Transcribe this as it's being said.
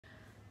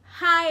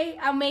Hi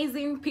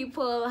amazing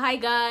people, hi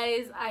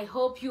guys, I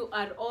hope you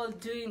are all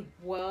doing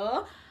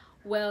well.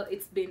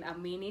 It's been a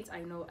minute,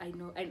 I know,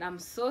 and I'm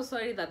so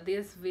sorry that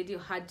this video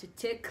had to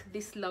take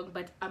this long,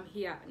 but I'm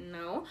here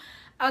now.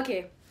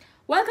 Okay,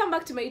 welcome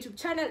back to my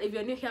YouTube channel. If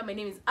you're new here, my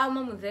name is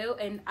Alma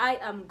and I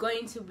am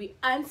going to be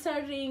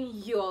answering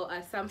your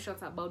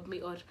assumptions about me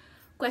or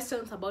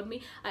questions about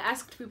me. I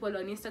asked people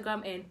on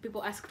Instagram and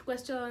people asked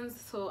questions,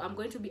 so I'm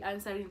going to be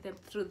answering them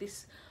through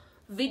this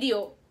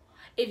video.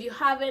 If you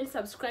haven't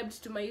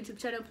subscribed to my YouTube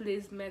channel,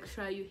 please make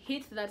sure you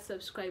hit that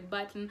subscribe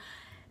button,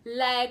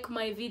 like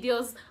my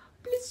videos,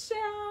 please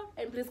share,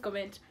 and please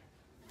comment.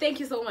 Thank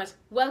you so much.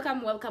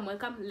 Welcome.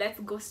 Let's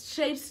go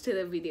straight to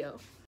the video.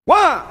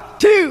 1,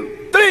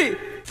 2, 3,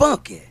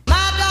 funk it.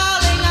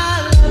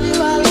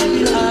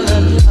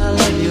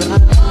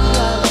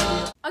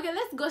 Okay,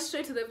 let's go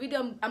straight to the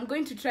video. I'm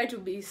going to try to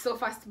be so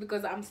fast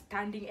because I'm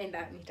standing and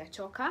I need a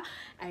choker.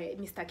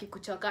 Mr.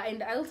 Kikuchoka,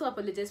 and I also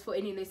apologize for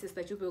any noises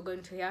that you people are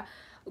going to hear.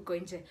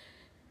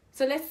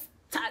 So let's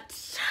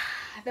start.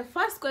 The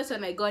first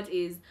question I got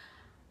is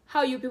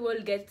how you people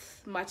get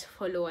much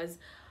followers.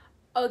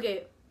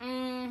 Okay,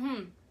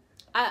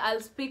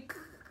 I'll speak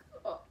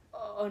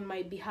on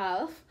my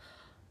behalf.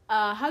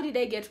 How did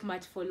I get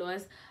much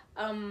followers?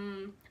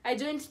 I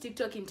joined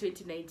TikTok in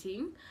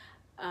 2019.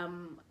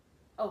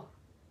 Oh,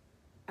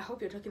 I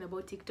hope you're talking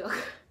about TikTok,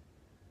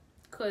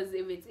 because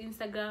if it's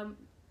Instagram,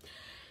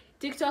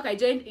 TikTok I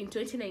joined in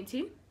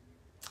 2019.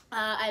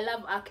 I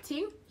love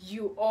acting.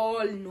 You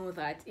all know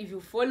that. If you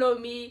follow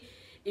me,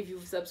 if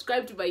you've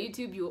subscribed to my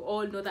YouTube, you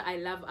all know that I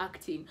love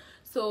acting.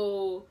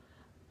 So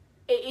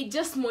it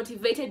just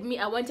motivated me.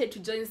 I wanted to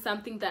join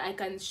something that I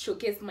can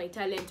showcase my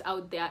talent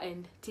out there,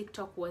 and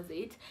TikTok was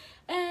it.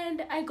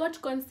 And I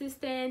got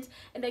consistent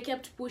and I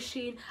kept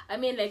pushing. I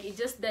mean, like, it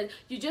just that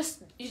you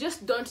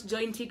just don't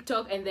join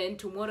TikTok and then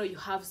tomorrow you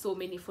have so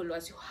many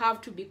followers. You have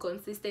to be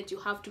consistent. You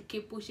have to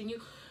keep pushing.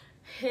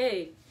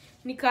 Hey,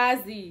 ni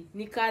kazi,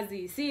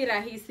 si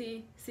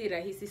rahisi.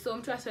 So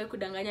mtu asiwahi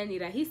kudanganya ni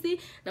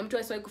rahisi, na mtu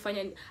asiwahi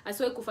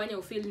kufanya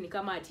ufeel ni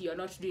kama ati you're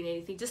not doing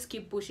anything. Just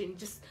keep pushing.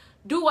 Just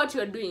do what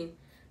you're doing.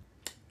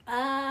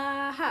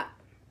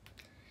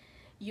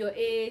 Your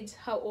age,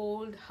 how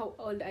old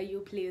are you,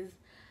 please?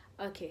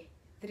 Okay,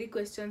 3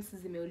 questions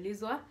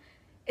zimeulizwa.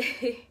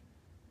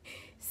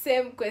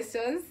 Same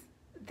questions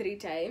 3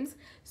 times.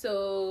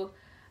 So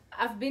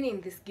I've been in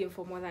this game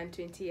for more than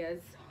 20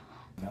 years.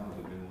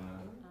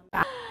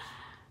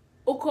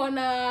 Uko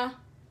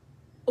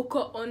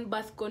on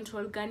birth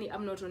control gani?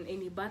 I'm not on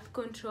any birth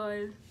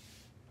control.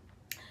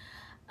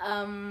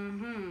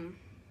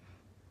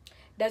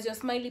 Does your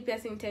smiley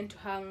piercing tend to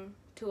hang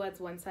towards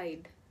one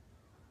side?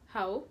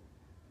 How?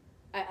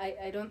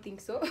 I don't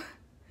think so.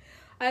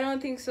 I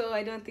don't think so.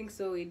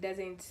 It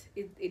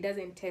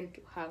doesn't tend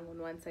to hang on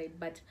one side,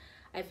 but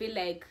I feel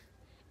like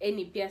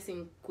any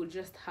piercing could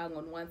just hang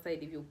on one side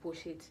if you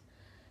push it.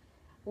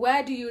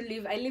 Where do you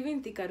live? I live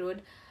in Thika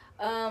Road.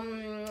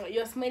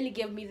 Your smiley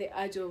gave me the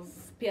urge of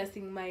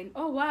piercing mine.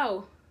 Oh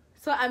wow.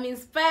 So I'm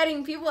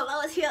inspiring people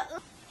out here.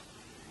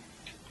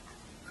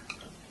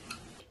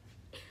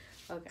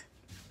 Okay.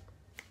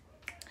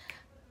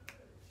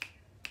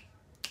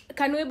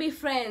 Can we be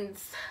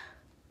friends?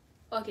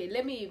 Okay,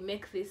 let me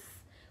make this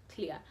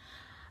clear.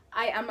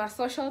 I am a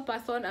social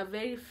person, a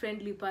very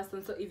friendly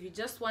person. So if you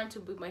just want to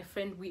be my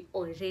friend, we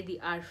already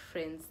are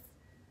friends.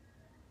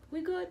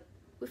 We good.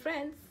 We're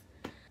friends.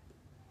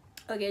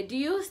 Okay, do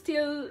you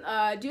still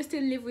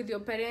live with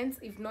your parents?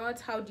 If not,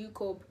 how do you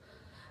cope?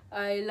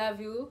 I love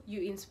you.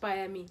 You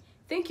inspire me.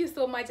 Thank you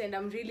so much, and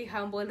I'm really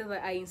humbled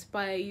that I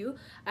inspire you.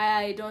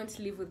 I don't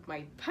live with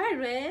my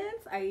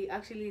parents. I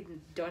actually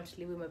don't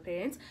live with my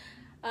parents.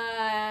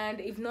 And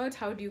if not,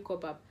 how do you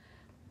cope up?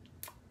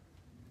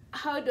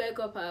 How do I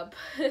cope up?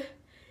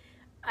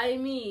 I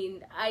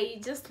mean, I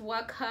just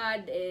work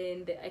hard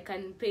and I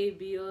can pay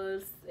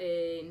bills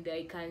and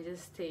I can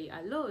just stay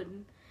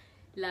alone.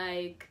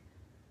 Like,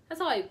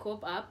 that's how I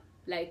cope up.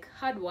 Like,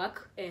 hard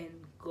work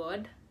and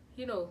God.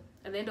 You know,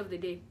 at the end of the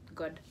day,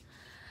 God.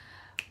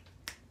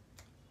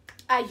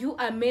 Are you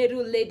a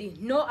Meru lady?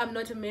 No, I'm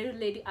not a Meru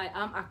lady. I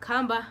am a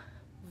Kamba.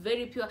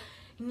 Very pure.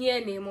 Nye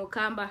nemo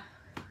Kamba.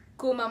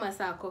 Kuma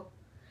Masako.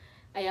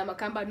 I am a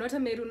Kamba, not a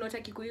Meru, not a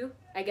Kikuyu.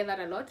 I get that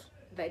a lot,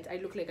 that I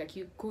look like a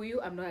Kikuyu.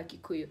 I'm not a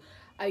Kikuyu.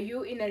 Are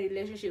you in a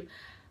relationship?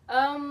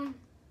 No,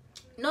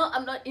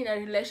 I'm not in a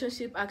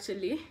relationship,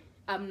 actually.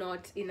 I'm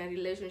not in a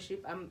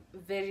relationship. I'm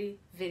very,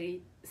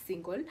 very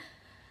single.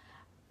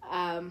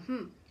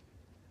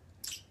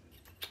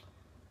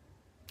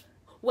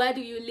 Where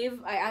do you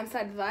live? I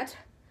answered that.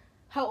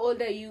 How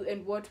old are you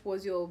and what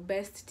was your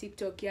best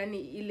TikTok? Yani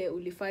ile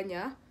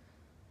ulifanya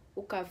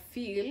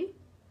ukafeel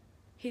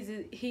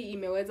hii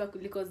imeweza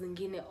kuliko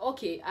zingine.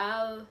 Okay,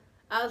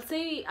 I'll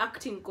say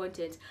acting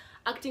content.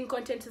 Acting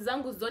content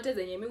zangu zote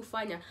zenye mimi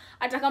hufanya,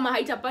 hata kama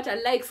haitapata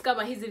likes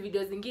kama hizi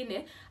video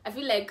zingine, I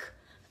feel like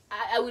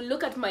I will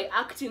look at my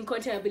acting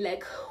content and be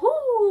like,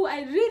 "Whoo,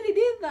 I really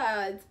did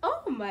that.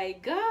 Oh my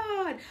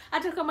god."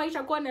 Hata kama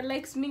itakuwa na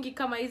likes mingi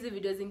kama hizi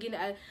video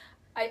zingine,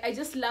 I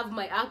just love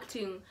my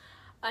acting.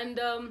 And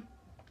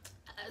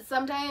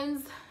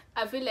sometimes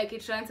I feel like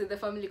it runs in the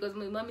family because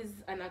my mom is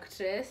an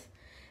actress,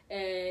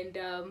 and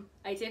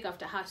I take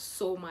after her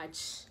so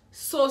much,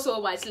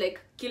 so much,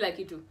 like kila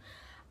kitu,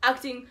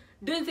 acting,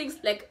 doing things,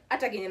 like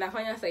hata kenye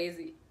nafanya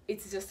saizi,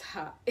 it's just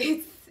her.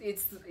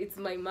 It's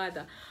my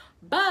mother.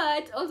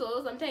 But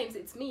also sometimes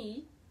it's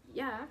me.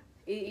 Yeah,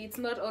 it's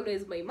not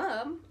always my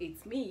mom,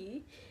 it's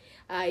me.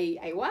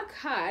 I work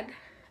hard,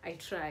 I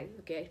try.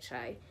 Okay, I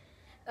try.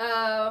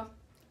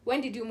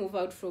 When did you move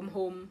out from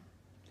home?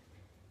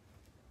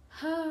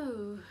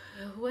 Oh,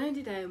 when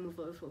did I move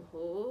out from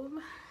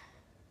home?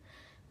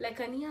 Like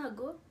a year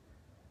ago.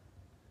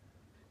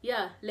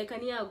 Yeah, like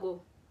a year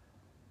ago.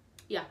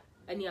 Yeah,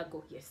 a year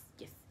ago. Yes.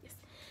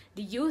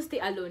 Do you stay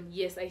alone?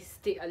 Yes, I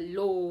stay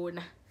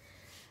alone.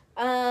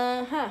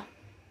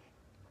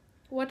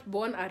 What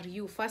born are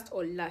you, first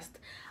or last?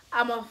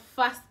 I'm a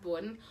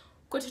firstborn.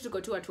 Kwetu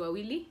tuko tu watu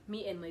wawili,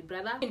 me and my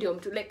brother. Ndio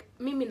mtu, like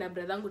mimi na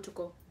brother yangu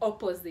tuko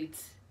opposite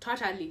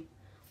totally.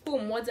 Huu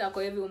mmoja ako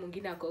hivi,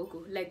 mwingine ako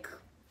huko. Like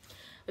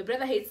my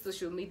brother hates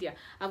social media.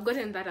 I've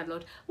gotten that a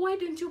lot. Why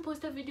don't you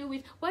post a video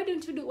with, why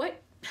don't you do, why?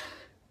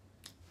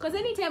 Because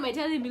anytime I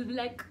tell him, he'll be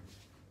like,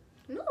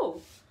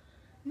 no.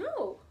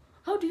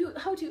 How do you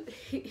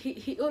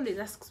he always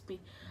asks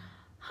me,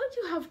 how do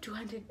you have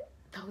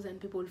 200,000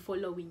 people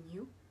following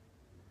you?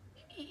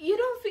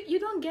 You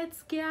don't get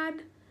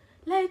scared?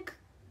 Like,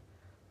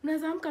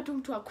 unazamka tu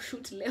mtu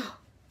akushoot leo.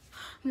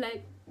 I'm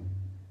like,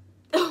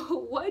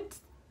 what?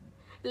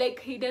 Like,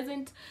 he's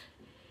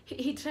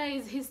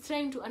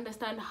trying to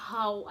understand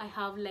how I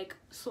have like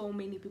so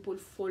many people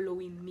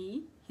following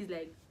me. He's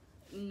like,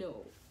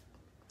 no,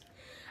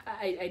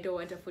 I don't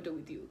want a photo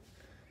with you.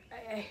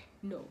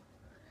 No,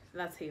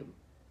 that's him.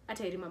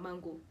 Hata iri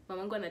mamangu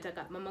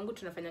anataka, mamangu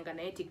tunafanyanga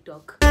naye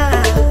TikTok.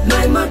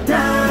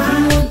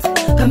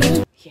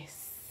 Yes.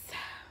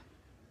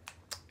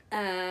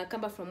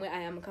 Kamba from where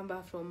I am.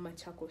 Kamba from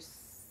Machakos,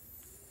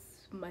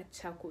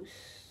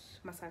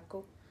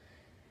 Masako.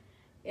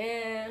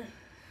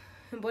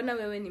 Mbona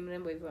wewe ni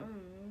mrembo hivyo?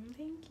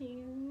 Thank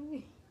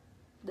you.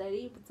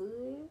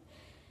 Daribu.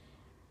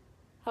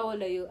 How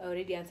old are you? I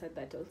already answered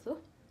that also.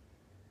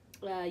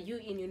 You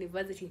in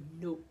university?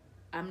 No,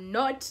 I'm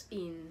not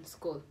in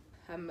school.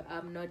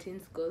 I'm not in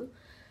school.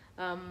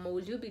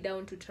 Would you be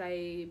down to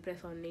try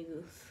press on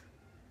nails?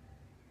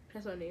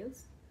 Press on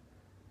nails?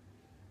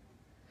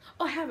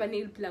 Oh, I have a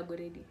nail plug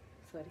already.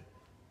 Sorry.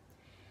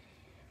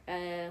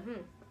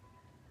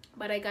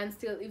 But I can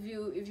still, if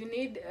you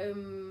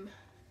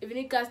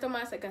need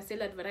customers, I can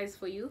still advertise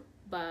for you.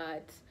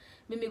 But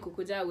mimi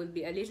kukuja will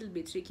be a little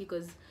bit tricky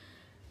because,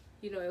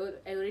 you know,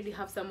 I already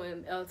have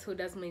someone else who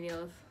does my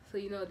nails. So,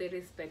 you know, the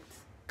respect.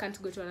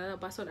 Can't go to another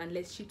person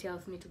unless she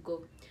tells me to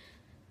go.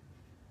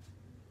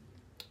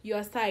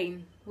 Your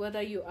sign,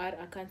 whether you are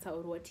a Cancer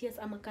or what? Yes,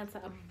 I'm a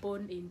Cancer. I'm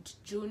born in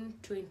June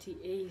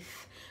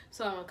 28th.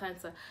 So I'm a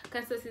Cancer.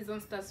 Cancer season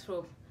starts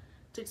from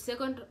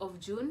 22nd of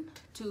June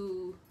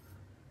to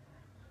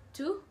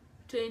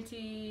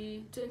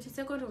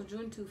 22nd of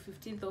June to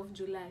 15th of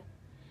July.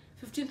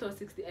 15th or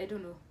 16th, I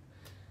don't know.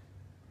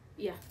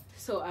 Yeah,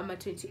 so I'm a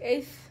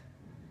 28th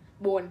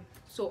born.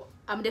 So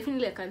I'm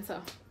definitely a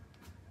Cancer.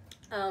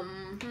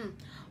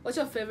 What's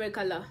your favorite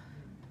color?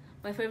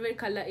 My favorite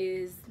color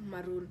is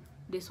maroon.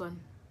 This one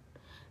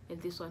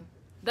and this one.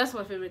 That's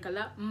my favorite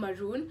color,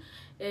 maroon.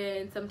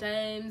 And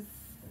sometimes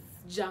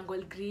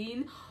jungle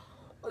green,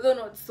 although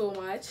not so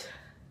much,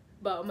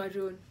 but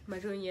maroon.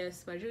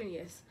 Yes.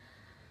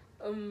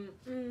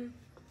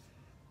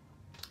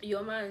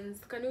 Your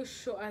mans, can you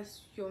show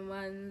us your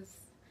mans?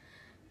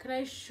 Can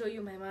I show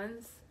you my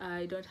mans?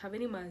 I don't have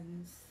any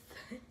mans.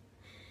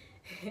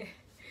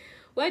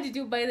 Why did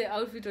you buy the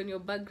outfit on your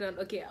background?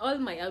 Okay, all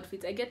my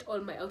outfits, I get all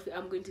my outfits.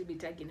 I'm going to be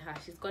tagging her.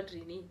 She's got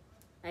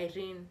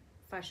Irene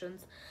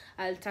Fashions.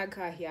 I'll tag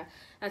her here.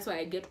 That's why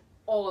I get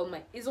all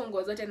my hizo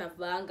nguo zote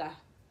navanga,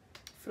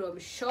 from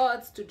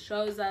shorts to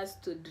trousers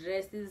to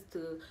dresses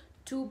to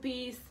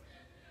two-piece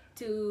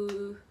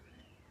to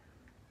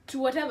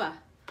whatever.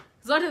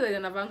 Zote zenye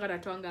navanga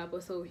natwanga hapo.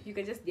 So you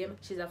can just DM.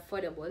 She's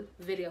affordable,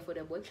 very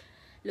affordable.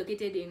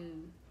 Located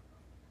in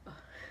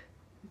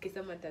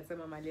nikisema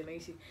tasema mali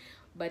anaishi,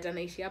 but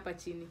anaishi hapa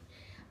chini.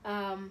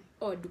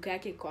 Duka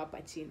yake iko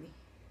hapa chini.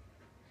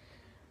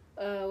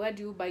 Where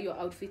do you buy your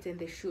outfits and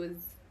the shoes?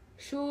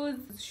 Shoes.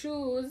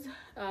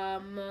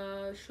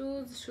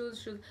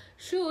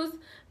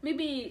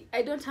 Maybe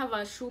I don't have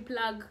a shoe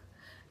plug.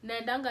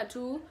 Naendanga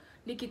tu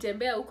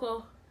nikitembea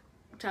huko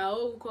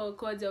tao huko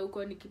koja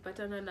huko,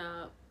 nikipatana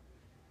na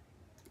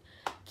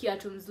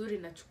kiatu mzuri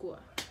nachukua.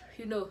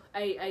 You know,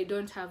 I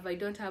don't have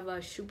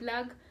a shoe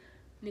plug.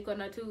 Niko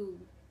na tu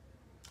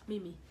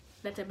mimi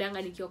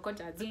natembeanga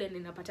nikiokota zile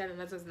ninapatana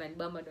nazo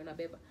zinanibamba ndo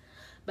nabeba.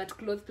 But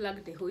clothes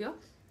plug ni huyo.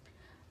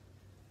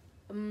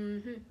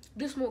 Do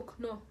you smoke?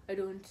 No, I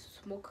don't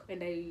smoke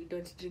and I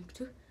don't drink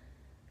too.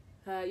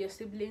 Your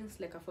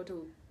siblings, like a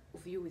photo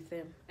of you with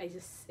them. I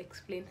just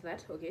explained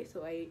that. Okay,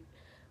 so I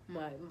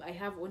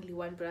have only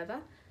one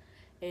brother,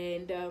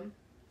 and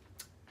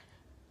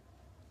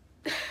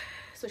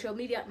social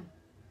media,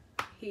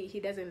 he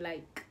doesn't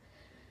like.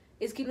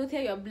 Is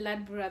Kinuthia your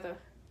blood brother?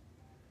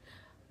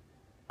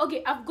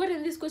 Okay, I've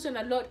gotten this question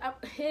a lot.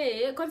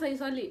 Hey, I've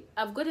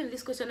gotten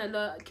this question a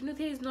lot.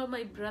 Kinuthia is not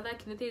my brother.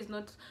 Kinuthia is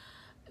not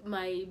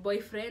my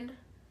boyfriend.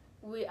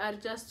 We are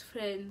just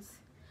friends.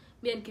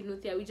 Me and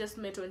Kinuthia, we just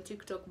met on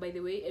TikTok, by the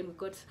way, and we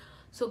got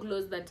so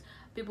close that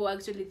people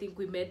actually think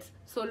we met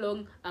so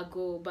long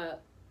ago,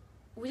 but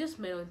we just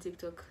met on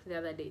TikTok the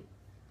other day,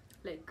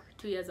 like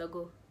 2 years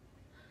ago.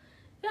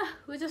 Yeah,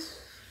 we're just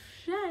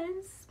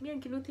friends. Me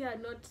and Kinuthia are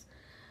not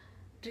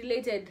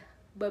related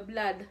by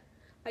blood.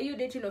 Are you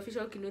dating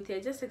official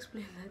Kinuthia? Just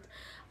explain that.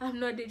 I'm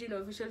not dating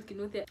official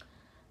Kinuthia.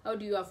 How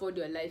do you afford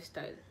your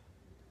lifestyle?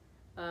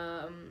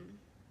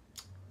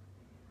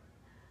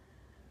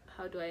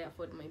 How do I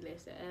afford my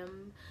lifestyle?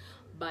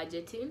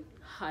 Budgeting,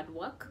 hard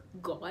work,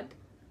 God.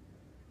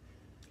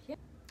 Yeah.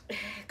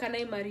 Can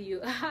I marry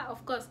you?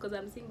 Of course, because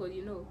I'm single,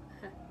 you know.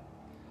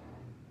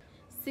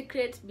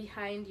 Secret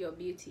behind your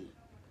beauty.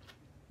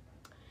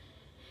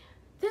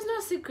 There's no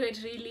secret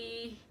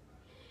really.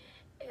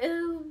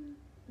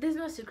 There's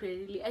no secret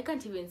really. I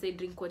can't even say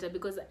drink water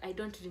because I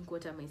don't drink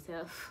water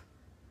myself.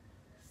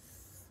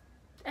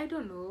 I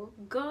don't know.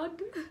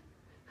 God?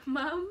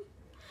 Mom?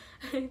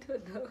 I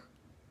don't know.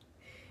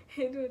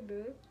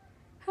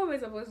 How am I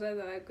supposed to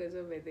answer that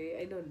question by the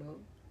way? I don't know.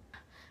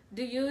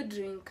 Do you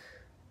drink?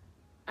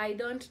 I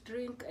don't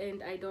drink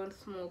and I don't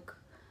smoke.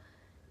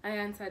 I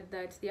answered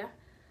that, yeah.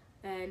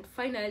 And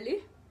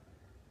finally,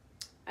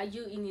 are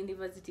you in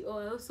university? Oh,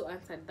 I also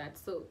answered that.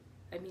 So,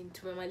 I mean,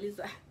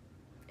 tumemaliza.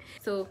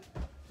 So,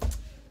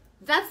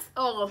 that's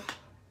all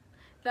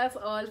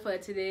for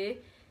today.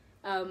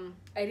 I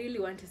really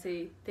want to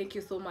say thank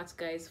you so much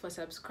guys for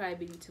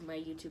subscribing to my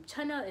YouTube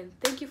channel, and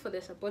thank you for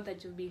the support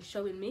that you've been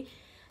showing me.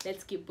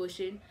 Let's keep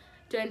pushing.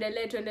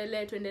 Tuendelee.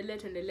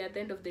 At the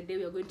end of the day,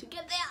 we are going to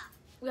get there.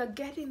 We are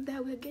getting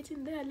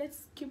there.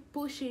 Let's keep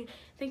pushing.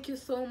 Thank you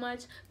so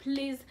much.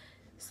 Please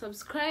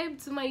subscribe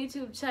to my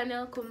YouTube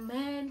channel,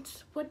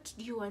 comment what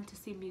do you want to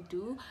see me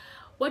do,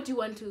 what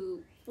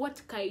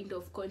kind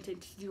of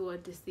content do you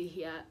want to see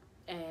here,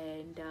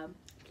 and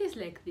please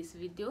like this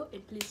video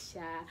and please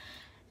share.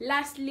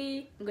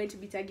 Lastly, I'm going to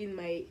be tagging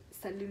my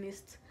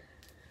salonist.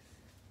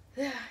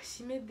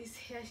 She made this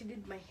hair, she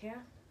did my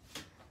hair,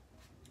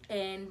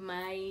 and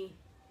my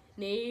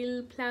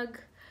nail plug.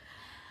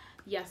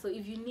 Yeah, so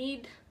if you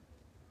need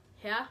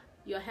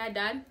your hair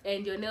done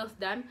and your nails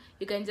done,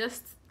 you can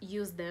just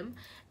use them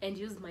and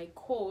use my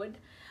code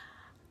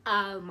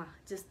ALMA,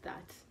 just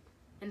that.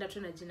 And that's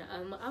jina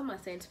Alma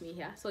sent me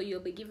here, so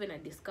you'll be given a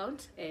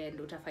discount and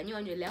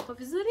utafanyiwa nywele yako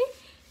vizuri.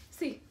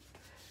 See,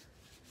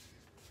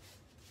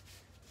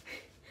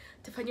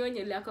 utafanyiwa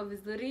nywele yako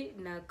vizuri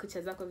na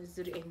kucha zako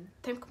vizuri, and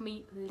thank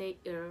me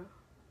later.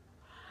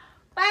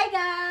 Bye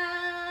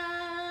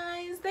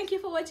guys, thank you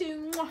for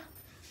watching.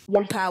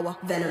 One power,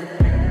 venom.